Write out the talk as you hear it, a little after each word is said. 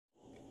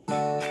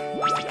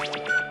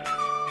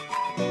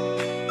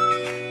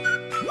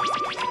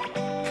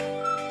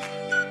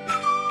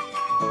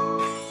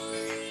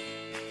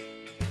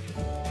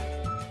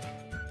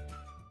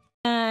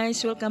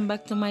guys! Welcome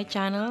back to my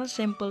channel,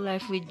 Simple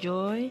Life with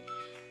Joy.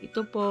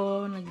 Ito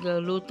po,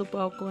 nagluluto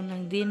po ako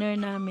ng dinner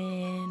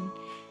namin.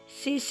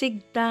 Sisig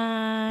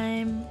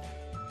time!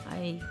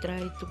 I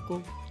try to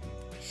cook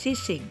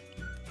sisig.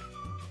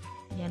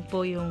 Yan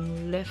po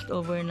yung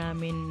leftover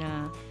namin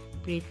na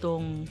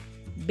pritong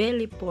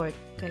belly pork.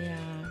 Kaya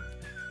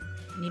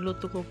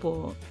niluto ko po,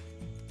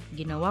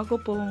 ginawa ko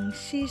pong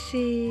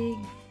sisig.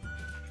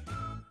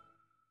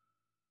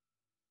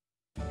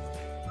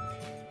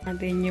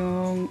 Natin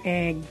yung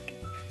egg.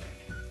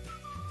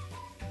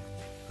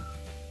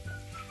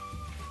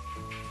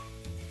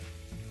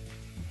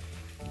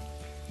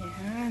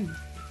 Yan.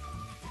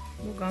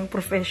 Mukhang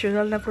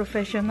professional na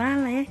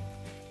professional eh.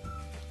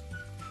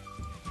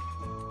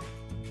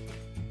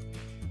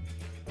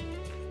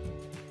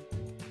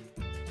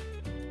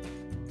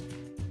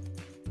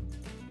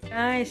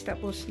 Guys,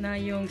 tapos na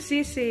yung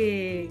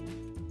sisig.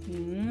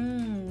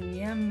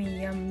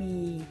 Yummy,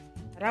 yummy.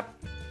 Sarap.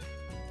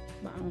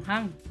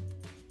 Maanghang.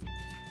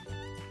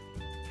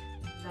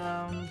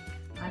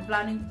 I'm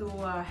planning to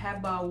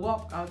have a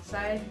walk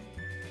outside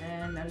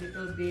and a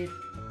little bit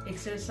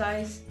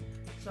exercise.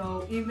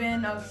 So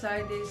even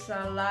outside there's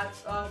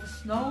lots of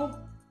snow,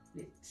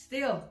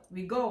 still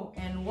we go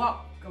and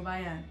walk,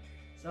 kabayan.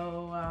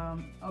 So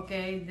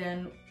okay,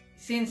 then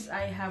since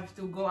I have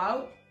to go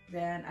out,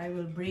 then I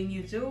will bring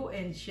you too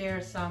and share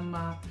some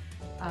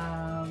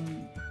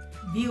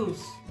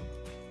views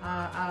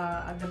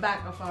at the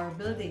back of our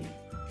building.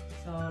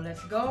 So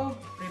let's go,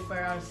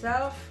 prepare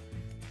ourselves.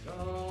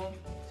 So,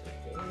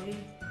 okay.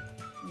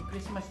 Yung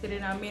Christmas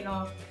tree namin,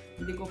 oh,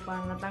 hindi ko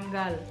pa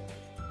natanggal.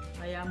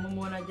 Kaya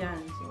mo muna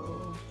dyan.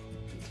 So,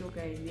 it's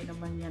okay. Hindi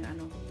naman yan,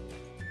 ano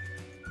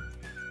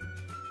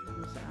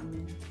sa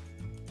amin.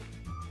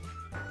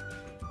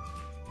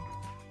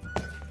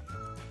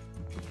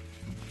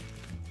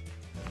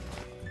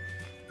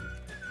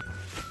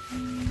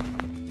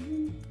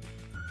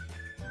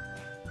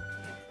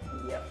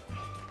 Yep.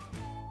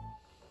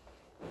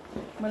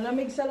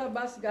 Malamig sa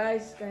labas,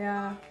 guys.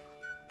 Kaya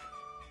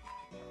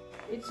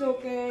it's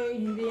okay,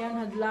 hindi yan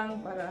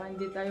hadlang para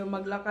hindi tayo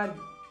maglakad.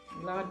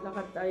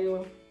 Maglakad-lakad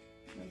tayo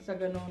sa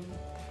ganun.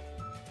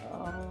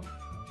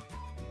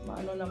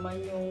 Maano naman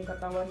yung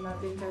katawan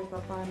natin kahit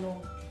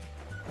papano.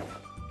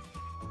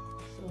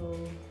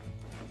 So,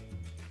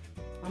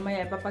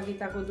 mamaya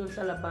ipapakita ko dun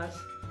sa labas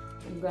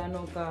kung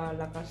gaano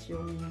kalakas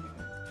yung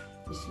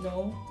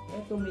snow.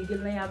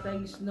 Tumigil na yata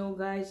yung snow,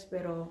 guys,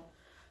 pero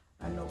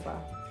ano pa,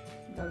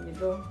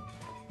 dito,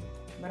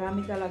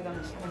 marami talagang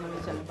snow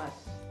naman sa labas.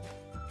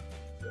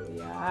 So,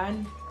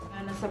 yan.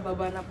 Nasa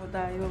baba na po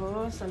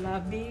tayo sa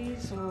lobby.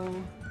 So,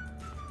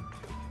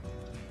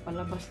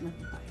 palabas na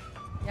po tayo.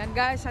 Yan,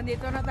 guys.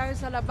 Andito na tayo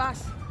sa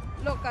labas.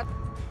 Look at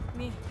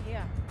me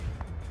here.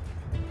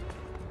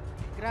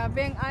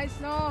 Grabe ang ice,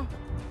 no?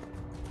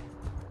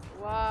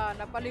 Wow.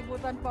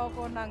 Napalibutan pa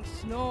ako ng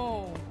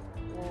snow.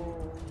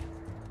 Oh.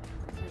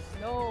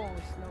 Snow.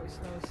 Snow,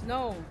 snow,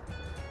 snow.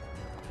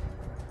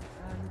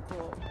 Yan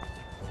po.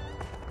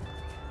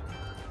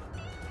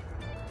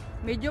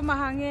 Medyo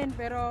mahangin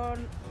pero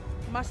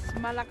mas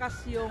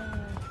malakas yung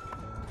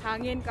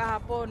hangin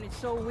kahapon. It's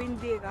so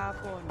windy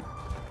kahapon.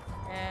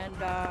 And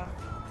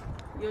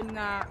yun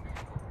nga,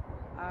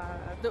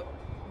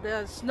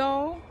 the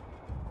snow,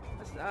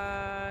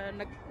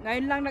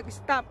 ngayon lang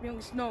nag-stop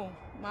yung snow,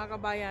 mga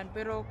kabayan.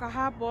 Pero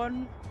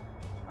kahapon,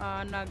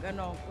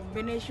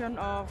 combination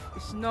of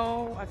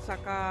snow at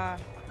saka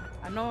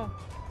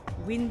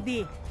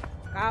windy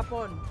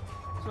kahapon.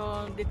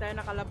 So hindi tayo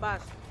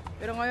nakalabas.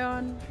 Pero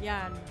ngayon,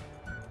 yan.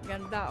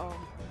 Ganda, oh.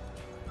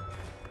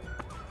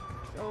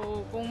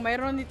 So, kung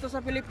mayroon dito sa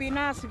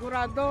Pilipinas,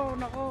 sigurado,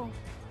 nako.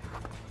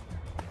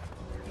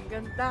 Ang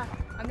ganda.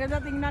 Ang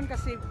ganda tingnan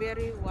kasi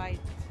very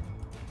white.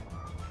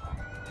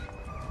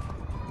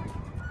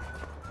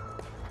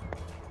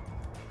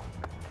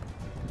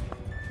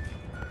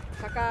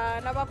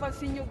 Saka,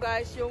 napapansin nyo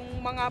guys, yung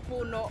mga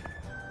puno.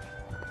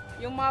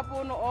 Yung mga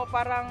puno, oh,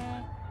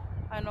 parang,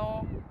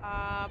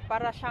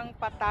 para siyang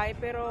patay,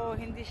 pero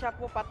hindi siya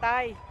po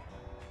patay.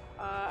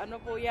 Ano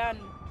po yan,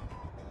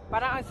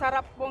 parang ang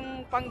sarap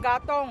pong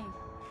panggatong,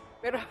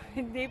 pero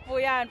hindi po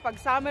yan.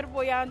 Pag summer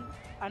po yan,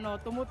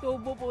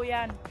 tumutubo po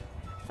yan.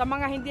 Sa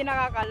mga hindi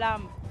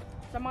nakakalam,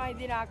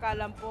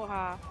 po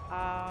ha,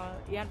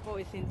 yan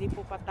po is hindi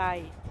po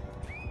patay.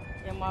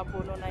 Yung mga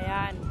puno na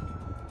yan,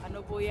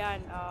 ano po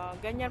yan,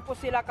 ganyan po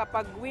sila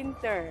kapag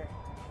winter.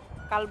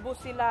 Kalbo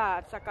sila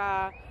at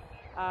saka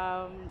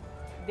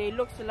they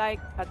looks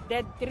like a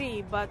dead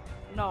tree, but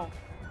no.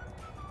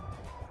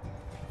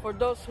 For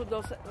those who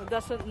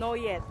doesn't know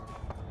yet.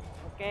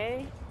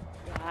 Okay?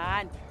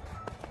 Yan.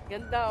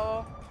 Ganda,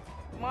 oh.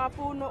 Mga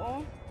puno,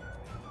 oh.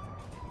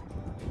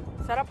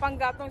 Sarap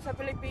panggatong sa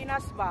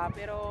Pilipinas ba?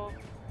 Pero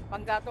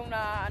panggatong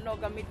na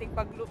gamiting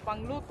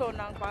pangluto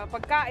ng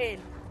pagkain.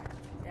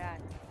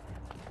 Yan.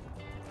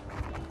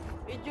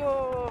 Medyo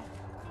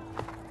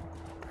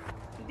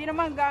hindi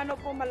naman gaano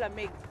po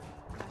malamig.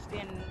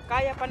 Then,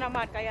 kaya pa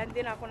naman, kaya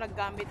hindi na ako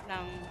naggamit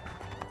ng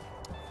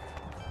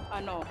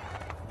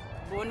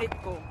bonnet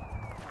ko.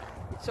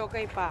 it's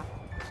okay pa.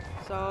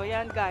 So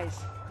yan guys,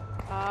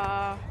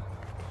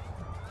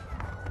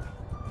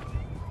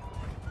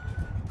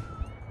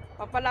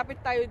 papalapit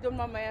tayo doon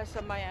mamaya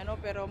sa may ano,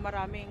 pero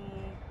maraming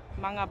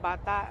mga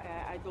bata.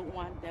 I don't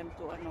want them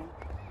to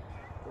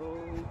to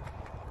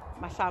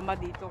masama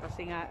dito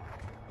kasi nga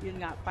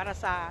yun nga para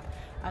sa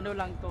ano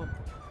lang to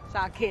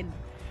sa akin.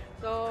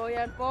 So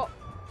yan po,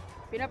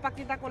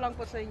 pinapakita ko lang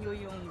po sa inyo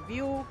yung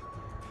view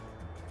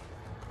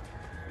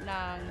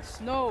ng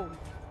snow.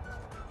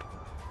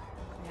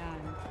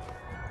 Yan.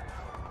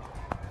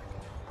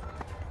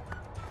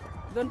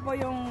 Doon po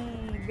yung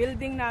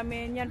building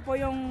namin. Yan po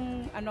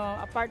yung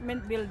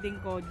apartment building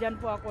ko. Diyan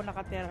po ako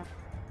nakatira.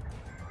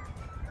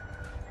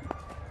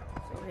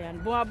 So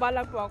yan, bumaba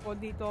lang po ako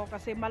dito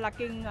kasi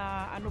malaking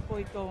po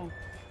ito,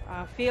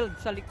 field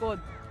sa likod.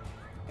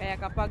 Kaya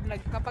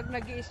kapag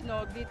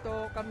nag-i-snow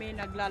dito kami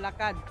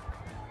naglalakad.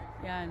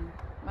 Yan.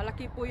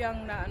 Malaki po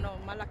yung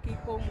malaki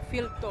pong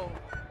field to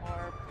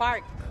or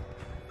park.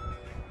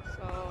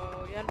 So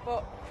yan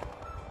po.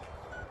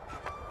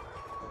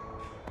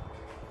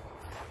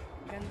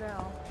 Ganda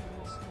oh.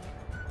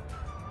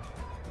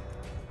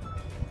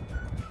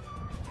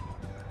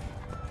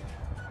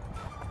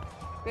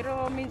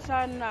 Pero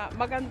minsan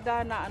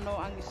maganda na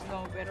ang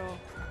snow, pero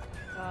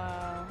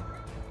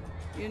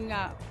yun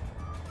nga,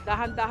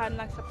 dahan-dahan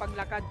lang sa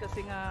paglakad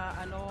kasi nga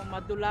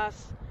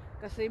madulas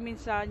kasi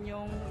minsan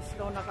yung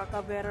snow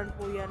nakakaberan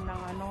po yan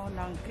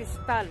ng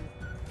kristal.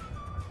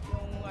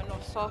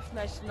 Yung soft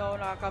na snow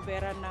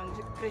nakakaberan ng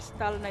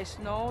kristal na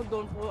snow,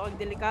 doon po ang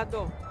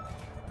delikado.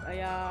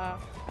 Kaya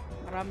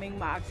maraming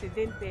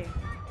maaksidente.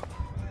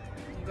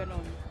 Yung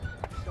ganun.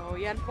 So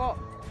yan po.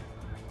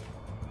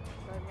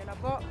 So yan na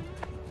po.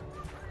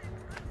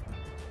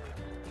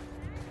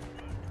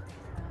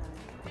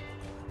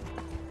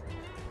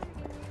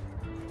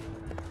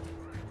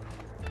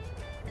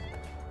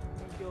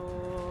 Medyo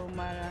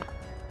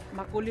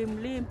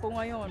makulimlim po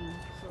ngayon.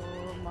 So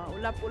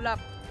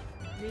maulap-ulap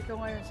dito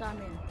ngayon sa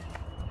amin.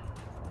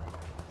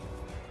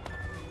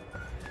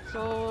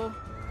 So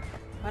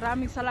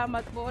maraming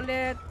salamat po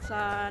ulit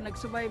sa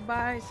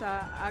nagsubaybay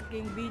sa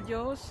aking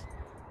videos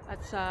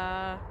at sa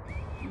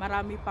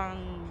marami pang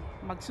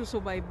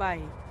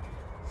magsusubaybay.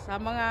 Sa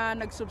mga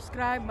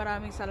nag-subscribe,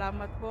 maraming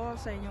salamat po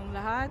sa inyong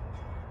lahat.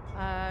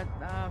 At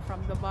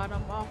from the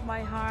bottom of my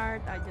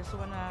heart, I just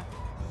wanna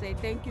say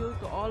thank you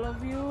to all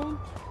of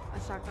you. At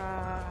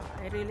saka,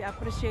 I really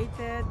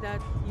appreciated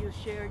that you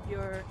shared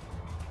your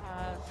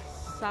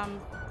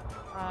some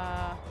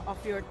of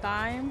your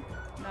time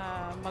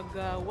na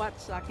mag-watch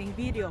sa aking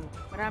video.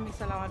 Maraming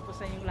salamat po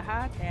sa inyong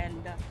lahat,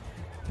 and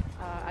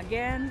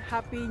again,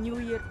 Happy New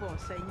Year po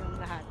sa inyong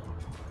lahat.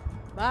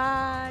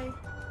 Bye!